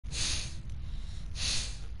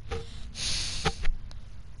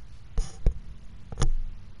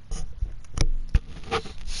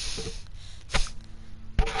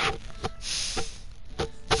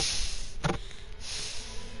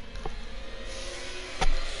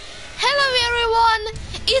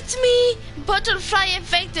It's me, Butterfly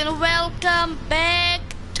Effect, and welcome back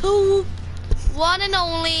to one and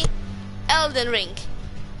only Elden Ring.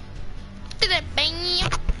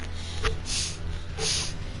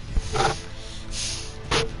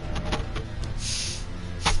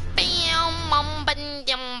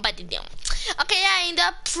 Okay, yeah, in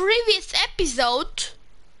the previous episode,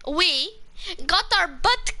 we got our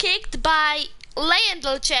butt kicked by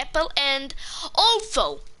Leyendal Chapel, and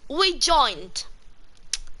also we joined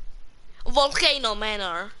Volcano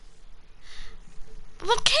Manor.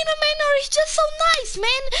 Volcano Manor is just so nice,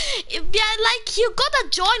 man. Yeah, like you gotta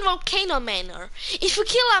join Volcano Manor. If you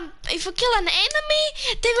kill an enemy,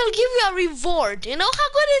 they will give you a reward. You know how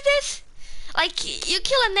good it is? Like you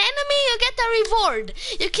kill an enemy, you get a reward.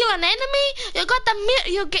 You kill an enemy, you got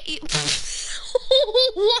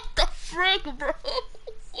what the frick, bro?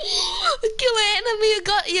 You kill an enemy,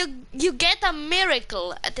 you get a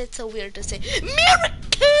miracle. That's so weird to say. Miracle!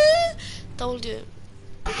 Told you.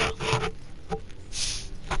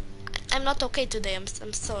 I'm not okay today. I'm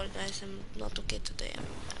sorry, guys. I'm not okay today. I'm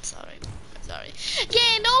sorry. I'm sorry.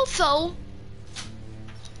 Yeah, and also,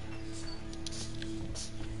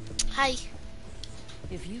 hi.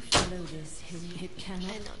 If you follow this, it cannot.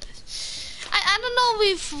 I know this. I don't know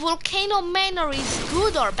if Volcano Manor is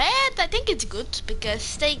good or bad. I think it's good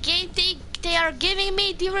because they are giving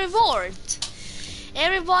me the reward.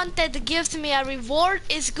 Everyone that gives me a reward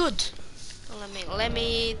is good. Let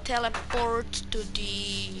me teleport to the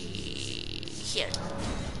here.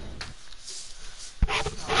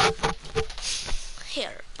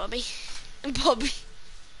 Here, Bobby. Bobby.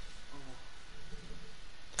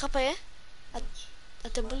 Apa ya?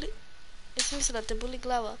 Ate buli. Ismi ate buli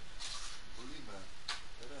glava.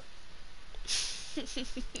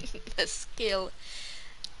 A skill.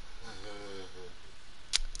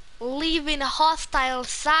 Leaving hostile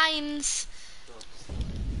signs.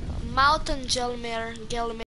 Mountain Gelmir.